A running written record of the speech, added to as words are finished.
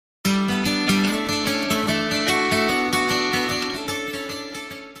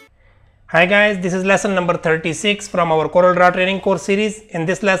Hi guys, this is lesson number 36 from our Corel Draw training course series. In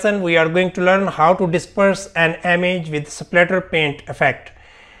this lesson, we are going to learn how to disperse an image with Splatter Paint effect.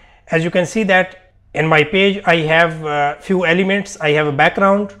 As you can see that in my page, I have a few elements. I have a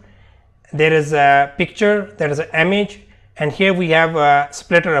background, there is a picture, there is an image, and here we have a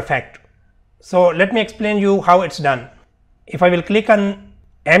splatter effect. So let me explain you how it's done. If I will click on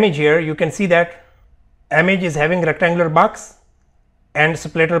image here, you can see that image is having rectangular box and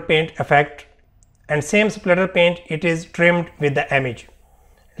splatter paint effect, and same splatter paint it is trimmed with the image.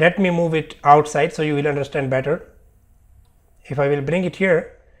 Let me move it outside so you will understand better. If I will bring it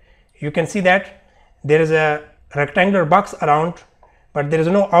here, you can see that there is a rectangular box around, but there is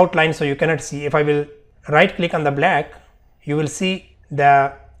no outline, so you cannot see. If I will right click on the black, you will see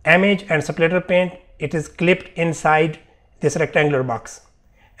the image and splatter paint, it is clipped inside this rectangular box.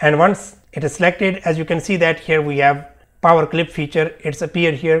 And once it is selected, as you can see that here we have power clip feature, it's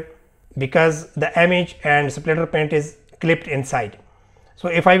appear here because the image and splatter paint is clipped inside. So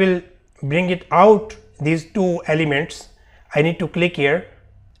if I will bring it out, these two elements, I need to click here,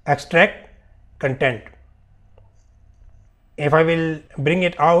 extract content. If I will bring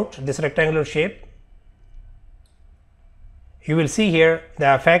it out, this rectangular shape, you will see here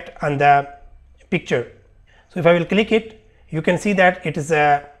the effect on the picture. So if I will click it, you can see that it is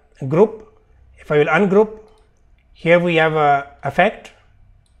a group. If I will ungroup, here we have a effect,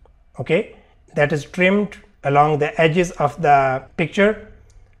 okay, that is trimmed along the edges of the picture,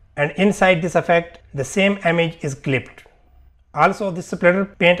 and inside this effect the same image is clipped. Also this splatter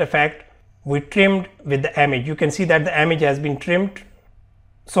paint effect we trimmed with the image. You can see that the image has been trimmed.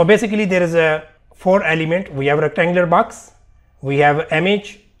 So basically there is a 4 element. We have rectangular box, we have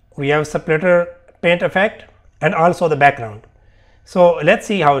image, we have splatter paint effect, and also the background. So let's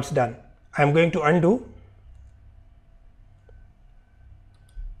see how it's done. I am going to undo.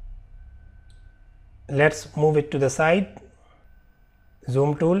 Let's move it to the side,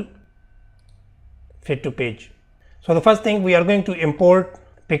 zoom tool, fit to page. So the first thing, we are going to import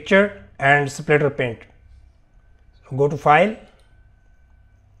picture and splatter paint. So go to file,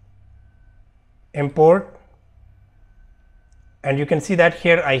 import, and you can see that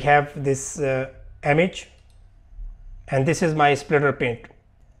here I have this image and this is my splatter paint.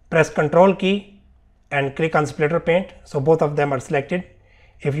 Press Ctrl key and click on splatter paint, so both of them are selected.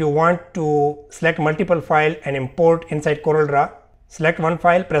 If you want to select multiple file and import inside Corel Draw, select one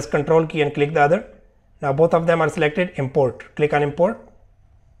file, press Ctrl key and click the other. Now both of them are selected, import, click on import.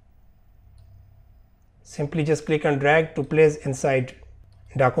 Simply just click and drag to place inside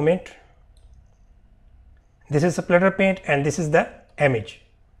document. This is splatter paint and this is the image.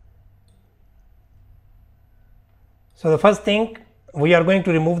 So the first thing, we are going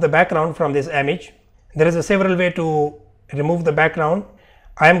to remove the background from this image. There is a several way to remove the background.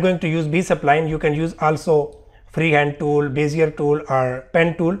 I am going to use B-spline. You can use also freehand tool, Bezier tool, or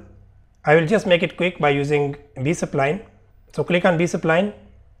pen tool. I will just make it quick by using B-spline. So click on B-spline,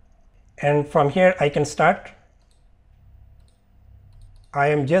 and from here I can start. I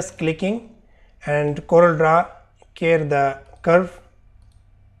am just clicking and Corel Draw care the curve.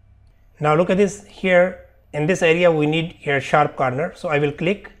 Now look at this here. In this area we need here sharp corner. So I will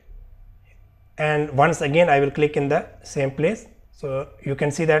click, and once again I will click in the same place. So you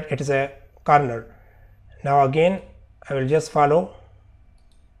can see that it is a corner. Now again I will just follow.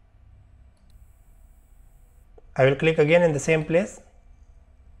 I will click again in the same place,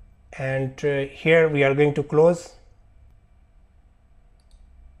 and here we are going to close.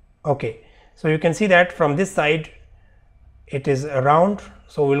 Okay, so you can see that from this side it is round.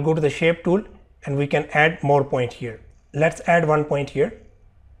 So we'll go to the shape tool and we can add more point here. Let's add one point here.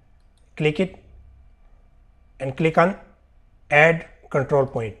 Click it and click on add control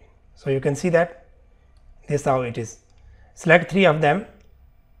point. So you can see that this is how it is. Select 3 of them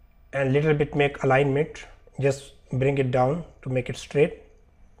and little bit make alignment, just bring it down to make it straight.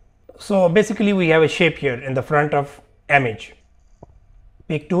 So basically we have a shape here in the front of image.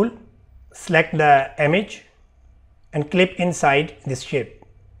 Pick tool, select the image and clip inside this shape.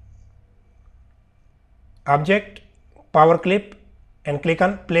 Object, power clip, and click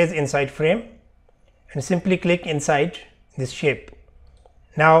on place inside frame and simply click inside this shape.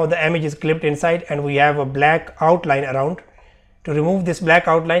 Now the image is clipped inside and we have a black outline around. To remove this black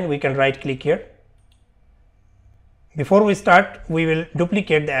outline, we can right click here. Before we start, we will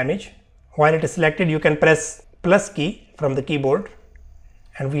duplicate the image. While it is selected, you can press plus key from the keyboard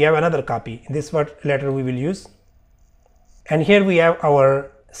and we have another copy. This is what letter we will use. And here we have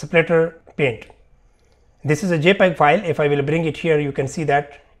our splatter paint. This is a JPEG file. If I will bring it here, you can see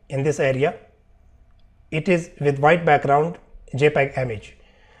that in this area it is with white background JPEG image.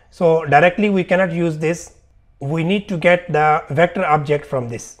 So directly we cannot use this, we need to get the vector object from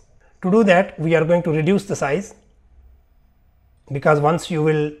this. To do that, we are going to reduce the size, because once you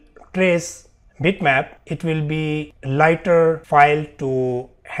will trace bitmap, it will be lighter file to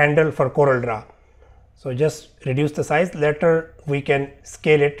handle for Corel Draw. So just reduce the size, later we can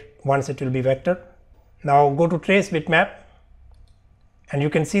scale it once it will be vector. Now go to trace bitmap, and you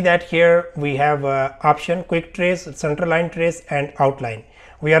can see that here we have option quick trace, center line trace and outline.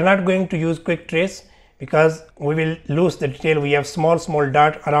 We are not going to use quick trace because we will lose the detail. We have small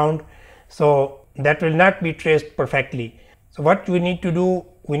dot around, so that will not be traced perfectly. So what we need to do,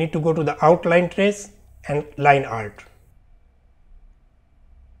 we need to go to the outline trace and line art.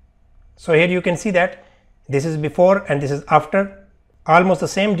 So here you can see that this is before and this is after, almost the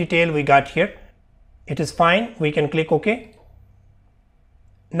same detail we got here. It is fine, we can click OK.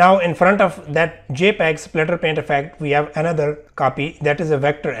 Now in front of that JPEG Splatter Paint effect, we have another copy, that is a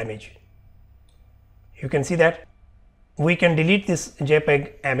vector image. You can see that we can delete this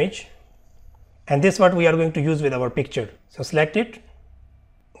JPEG image, and this is what we are going to use with our picture. So select it,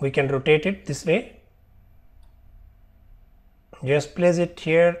 we can rotate it this way, just place it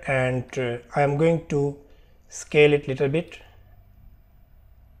here, and I am going to scale it little bit.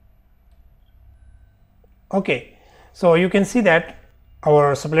 Okay, so you can see that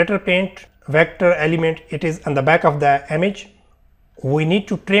our Splatter Paint vector element, it is on the back of the image. We need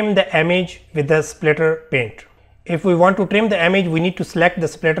to trim the image with the Splatter Paint. If we want to trim the image, we need to select the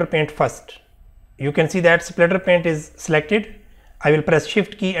Splatter Paint first. You can see that Splatter Paint is selected. I will press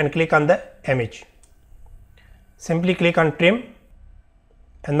Shift key and click on the image. Simply click on trim,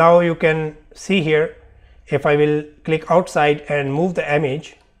 and now you can see here, if I will click outside and move the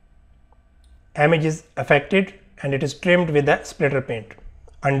image is affected and it is trimmed with the Splatter Paint.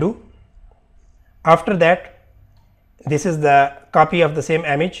 Undo. After that, this is the copy of the same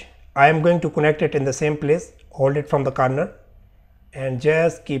image. I am going to connect it in the same place, hold it from the corner and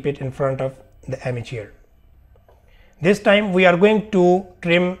just keep it in front of the image here. This time we are going to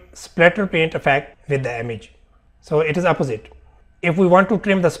trim Splatter Paint effect with the image. So it is opposite. If we want to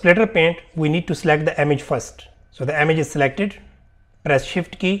trim the Splatter Paint, we need to select the image first. So the image is selected, press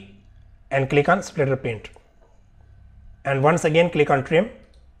Shift key and click on Splatter Paint, and once again click on trim.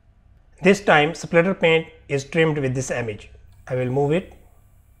 This time Splatter Paint is trimmed with this image. I will move it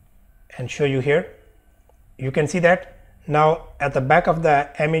and show you here. You can see that now at the back of the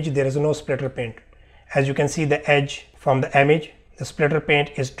image there is no Splatter Paint. As you can see, the edge from the image, the Splatter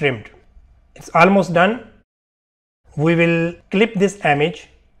Paint is trimmed. It's almost done. We will clip this image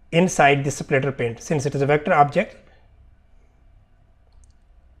inside this Splatter Paint. Since it is a vector object,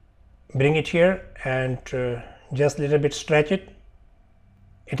 bring it here and just a little bit stretch it.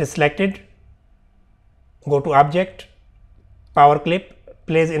 It is selected. Go to object, power clip,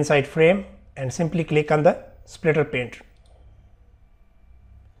 place inside frame, and simply click on the Splatter Paint.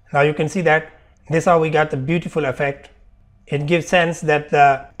 Now you can see that this is how we got the beautiful effect. It gives sense that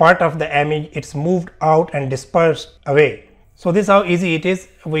the part of the image, it's moved out and dispersed away. So this is how easy it is.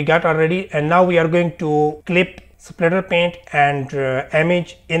 We got already, and now we are going to clip Splatter Paint and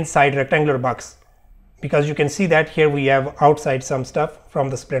image inside rectangular box, because you can see that here we have outside some stuff from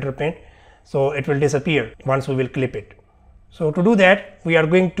the Splatter Paint, so it will disappear once we will clip it. So to do that, we are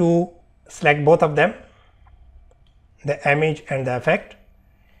going to select both of them, the image and the effect,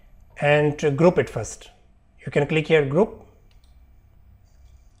 and group it first. You can click here, group.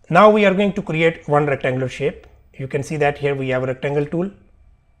 Now we are going to create one rectangular shape. You can see that here we have a rectangle tool.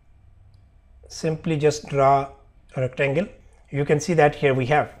 Simply just draw a rectangle. You can see that here we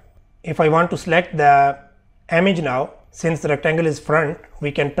have. If I want to select the image now, since the rectangle is front,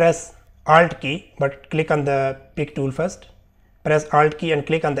 we can press Alt key, but click on the pick tool first. Press Alt key and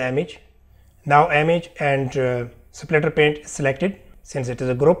click on the image. Now image and Splatter Paint is selected since it is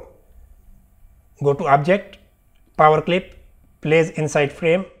a group. Go to object, power clip, place inside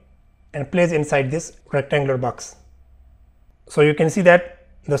frame and place inside this rectangular box. So you can see that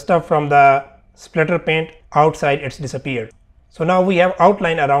the stuff from the Splatter Paint outside, it's disappeared. So now we have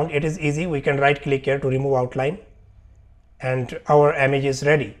outline around. It is easy. We can right click here to remove outline and our image is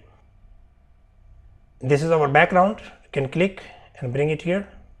ready. This is our background. You can click and bring it here.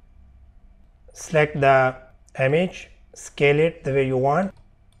 Select the image, scale it the way you want,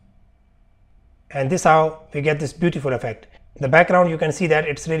 and this is how we get this beautiful effect. The background, you can see that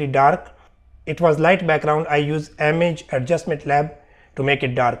it's really dark. It was light background. I use Image Adjustment Lab to make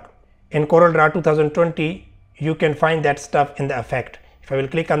it dark. In Corel Draw 2020, you can find that stuff in the effect. If I will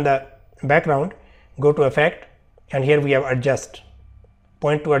click on the background, go to effect, and here we have adjust.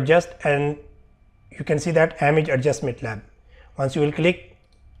 Point to adjust, and you can see that Image Adjustment Lab. Once you will click,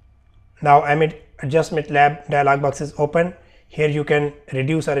 Now image adjustment lab dialog box is open. Here you can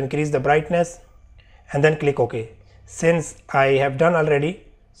reduce or increase the brightness and then click OK. Since I have done already,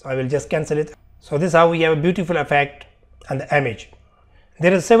 so I will just cancel it. So this is how we have a beautiful effect on the image.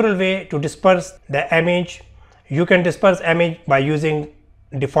 There is several ways to disperse the image. You can disperse image by using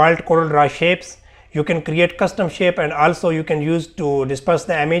default Corel Draw shapes. You can create custom shape and also you can use to disperse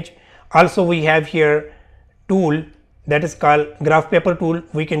the image. Also we have here tool that is called graph paper tool.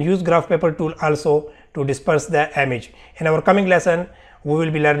 We can use graph paper tool also to disperse the image. In our coming lesson we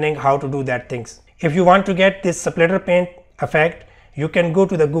will be learning how to do that things. If you want to get this splatter paint effect, you can go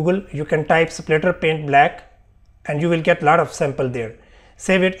to the Google, you can type splatter paint black and you will get a lot of sample there.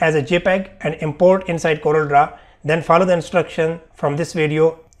 Save it as a JPEG and import inside Corel Draw, then follow the instruction from this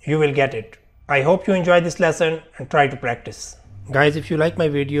video, you will get it. I hope you enjoy this lesson and try to practice. Guys, if you like my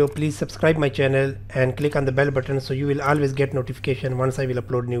video, please subscribe my channel and click on the bell button so you will always get notification once I will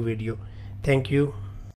upload new video. Thank you.